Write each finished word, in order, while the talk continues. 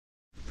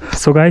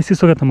So guys,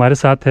 इस वक्त हमारे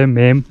साथ है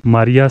मैम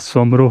मारिया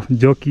सोमरो,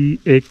 जो कि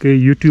एक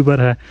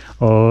यूट्यूबर है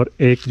और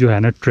एक जो है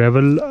ना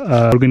ट्रैवल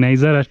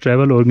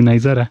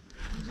ऑर्गेनाइज़र है।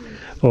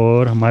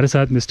 और हमारे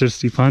साथ मिस्टर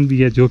स्टीफान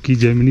भी है, जो कि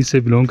जर्मनी से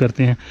बिलोंग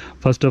करते हैं।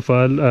 First of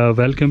all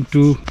welcome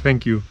to.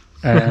 Thank you.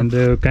 And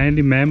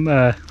kindly ma'am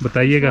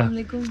बताइएगा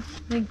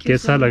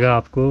कैसा लगा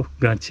आपको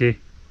गांचे?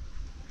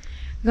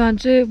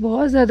 गांचे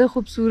बहुत ज़्यादा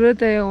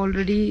खूबसूरत है।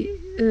 ऑलरेडी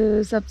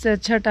सबसे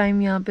अच्छा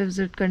टाइम यहाँ पे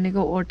विज़िट करने का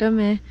ऑटम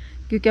है,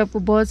 क्योंकि आपको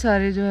बहुत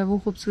सारे जो है वो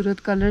खूबसूरत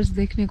कलर्स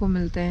देखने को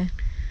मिलते हैं।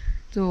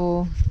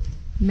 तो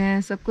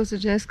मैं सबको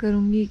सजेस्ट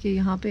करूँगी कि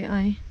यहाँ पे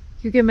आएँ,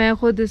 क्योंकि मैं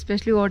ख़ुद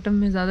स्पेशली ऑटम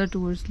में ज़्यादा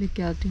टूर्स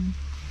लेके आती हूँ।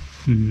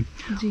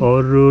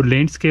 और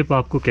लैंडस्केप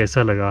आपको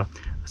कैसा लगा?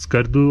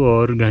 स्कर्दू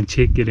और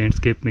गांचे के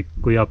लैंडस्केप में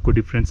कोई आपको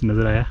डिफरेंस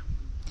नज़र आया?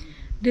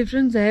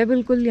 डिफरेंस है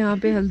बिल्कुल। यहाँ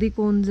पे हल्दी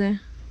कोन्स हैं,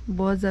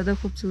 बहुत ज़्यादा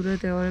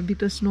खूबसूरत है। और अभी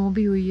तो स्नो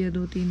भी हुई है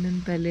 2-3 दिन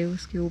पहले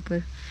उसके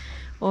ऊपर।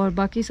 और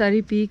बाकी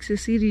सारी पीक्स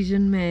इसी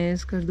रीजन में है,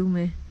 स्कर्दू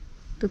में।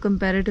 तो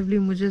कंपैरेटिवली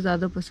मुझे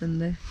ज़्यादा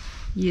पसंद है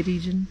ये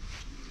रीजन।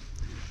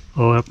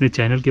 और अपने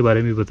चैनल के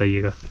बारे में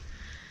बताइएगा।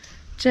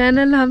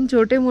 चैनल, हम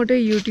छोटे मोटे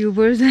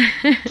यूट्यूबर्स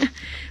हैं।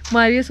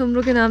 मारिया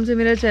सोमरो के नाम से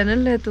मेरा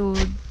चैनल है, तो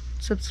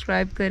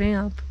सब्सक्राइब करें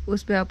आप,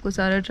 उस पर आपको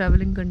सारा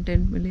ट्रैवलिंग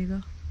कंटेंट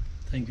मिलेगा।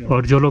 Thank you.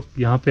 और जो लोग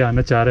यहाँ पे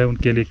आना चाह रहे हैं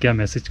उनके लिए क्या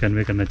मैसेज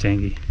कन्वे करना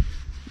चाहेंगी?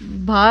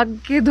 भाग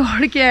के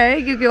दौड़ के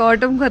आए, क्योंकि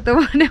ऑटम ख़त्म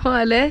होने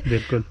वाला है।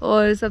 बिल्कुल।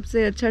 और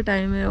सबसे अच्छा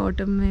टाइम है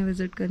ऑटम में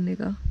विज़िट करने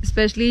का।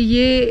 स्पेशली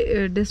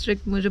ये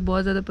डिस्ट्रिक्ट मुझे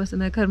बहुत ज़्यादा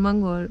पसंद है,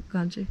 खरमंग और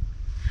गांचे।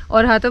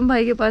 और हातम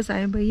भाई के पास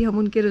आए भाई, हम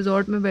उनके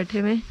रिजॉर्ट में बैठे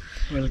हुए।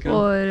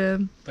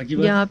 और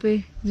यहाँ पे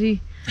जी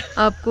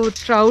आपको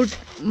ट्राउट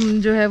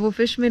जो है वो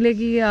फ़िश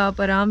मिलेगी,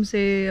 आप आराम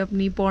से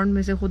अपनी पॉन्ड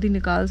में से खुद ही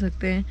निकाल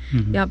सकते हैं।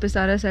 यहाँ पे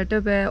सारा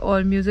सेटअप है।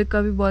 और म्यूज़िक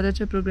का भी बहुत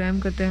अच्छा प्रोग्राम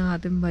करते हैं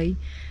हातिम भाई,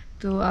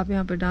 तो आप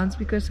यहाँ पे डांस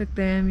भी कर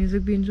सकते हैं,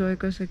 म्यूज़िक भी इंजॉय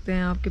कर सकते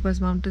हैं। आपके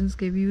पास माउंटेन्स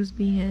के व्यूज़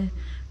भी हैं,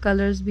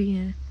 कलर्स भी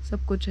हैं,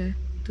 सब कुछ है।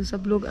 तो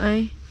सब लोग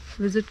आएँ,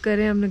 विज़िट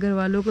करें, अपने घर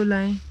वालों को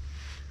लाएँ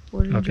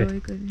और एंजॉय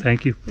करें।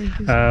 Thank you.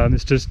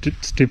 Mister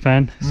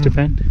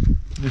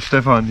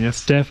Stefan, yes.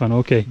 Stefan,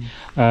 okay.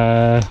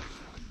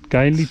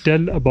 Kindly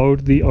tell about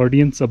the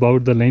audience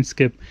about the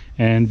landscape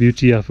and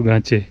beauty of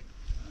Ganche.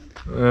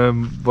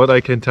 What I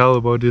can tell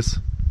about this,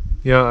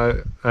 yeah,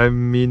 I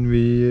mean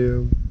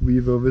we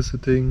were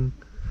visiting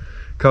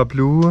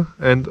Khaplu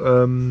and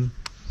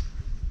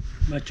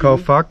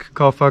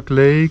Kaufak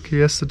Lake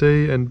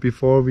yesterday, and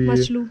before we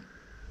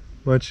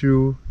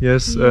Machu,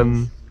 yes.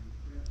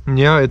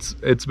 Yeah,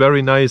 it's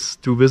very nice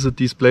to visit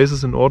these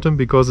places in autumn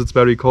because it's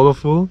very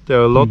colorful. There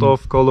are a lot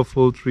of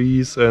colorful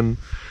trees, and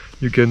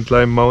you can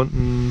climb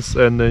mountains,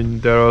 and then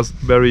there are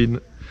very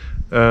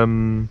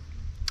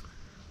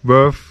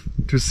worth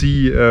to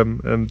see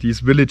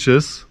these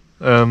villages.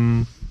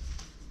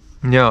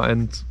 Yeah,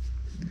 and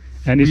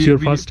it's your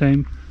first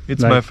time?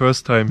 It's my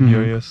first time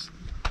here, yes.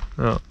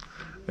 Yeah.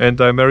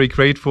 And I'm very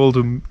grateful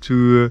to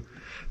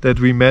that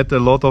we met a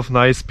lot of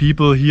nice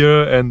people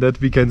here, and that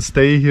we can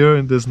stay here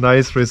in this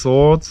nice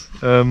resort.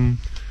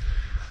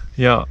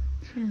 Yeah,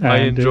 I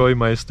enjoy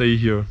my stay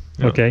here.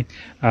 Yeah. Okay.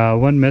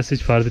 One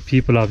message for the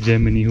people of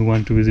Germany who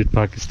want to visit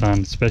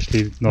Pakistan,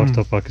 especially north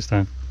of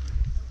Pakistan.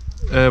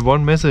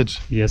 One message?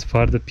 Yes,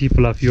 for the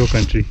people of your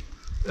country.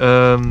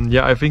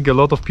 Yeah, I think a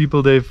lot of people,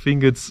 they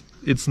think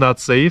it's not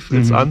safe,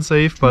 it's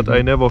unsafe, but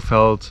I never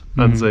felt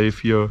unsafe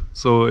here.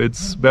 So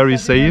it's very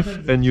safe,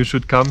 and you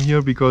should come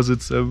here because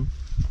it's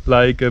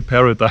like a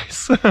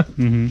paradise.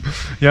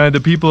 Yeah, and the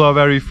people are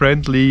very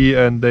friendly,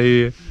 and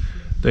they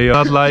are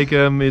not like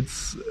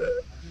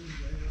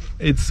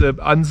it's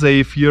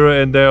unsafe here,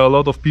 and there are a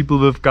lot of people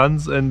with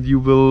guns, and you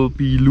will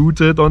be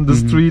looted on the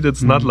street.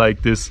 It's not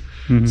like this.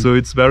 So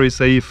it's very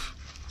safe.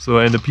 So,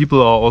 and the people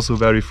are also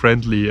very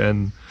friendly,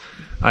 and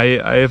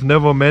I have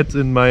never met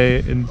in my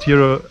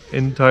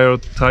entire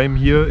time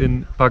here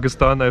in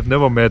Pakistan, I've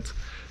never met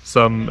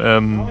some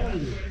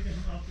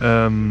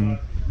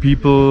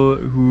people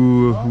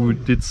who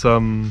did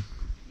some,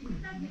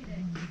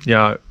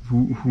 yeah,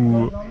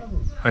 who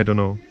I don't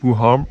know, who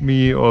harmed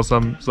me or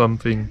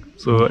something.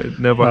 So it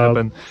never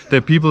happened.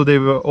 The people, they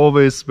were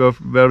always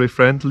very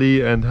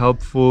friendly and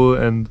helpful,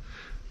 and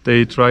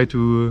they try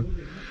to,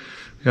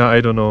 yeah,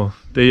 I don't know.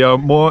 They are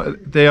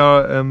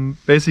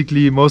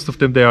basically, most of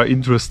them, they are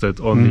interested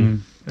only.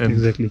 And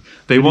exactly.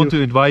 They want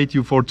to invite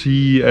you for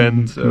tea,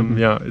 and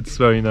yeah, it's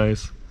very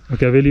nice.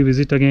 Okay, will you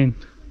visit again?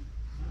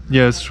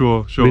 Yes,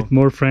 sure. With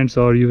more friends,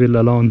 or you will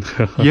alone?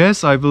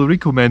 Yes, I will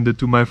recommend it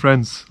to my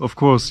friends, of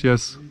course,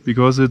 yes.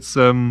 Because it's,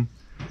 the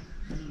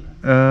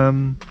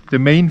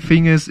main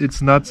thing is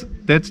it's not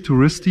that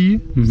touristy,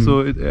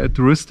 so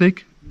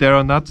touristic. There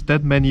are not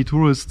that many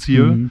tourists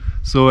here,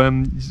 so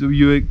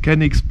you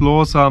can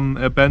explore some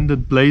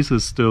abandoned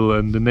places still,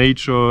 and the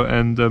nature,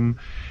 and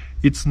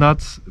it's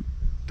not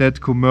that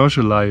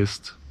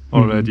commercialized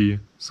already.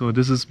 So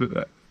this is,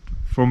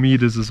 for me,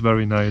 this is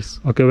very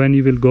nice. Okay, when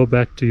you will go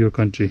back to your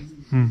country?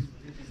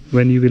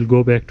 When you will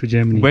go back to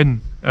Germany?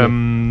 When?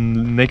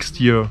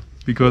 Next year,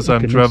 because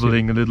I'm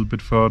traveling a little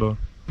bit further.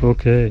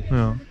 Okay.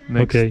 Yeah,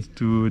 next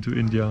to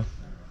India.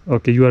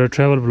 Okay, you are a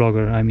travel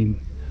vlogger. I mean,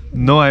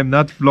 No, I'm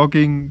not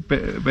vlogging.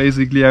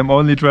 Basically, I'm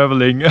only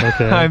traveling.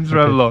 Okay, I'm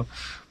traveler.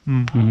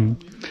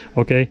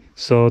 okay.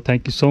 So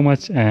thank you so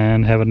much,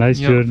 and have a nice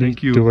Yeah, journey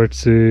thank you.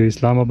 towards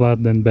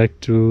Islamabad, then back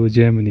to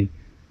Germany.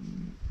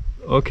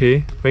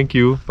 Okay, thank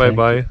you. Bye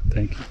bye.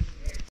 Thank you.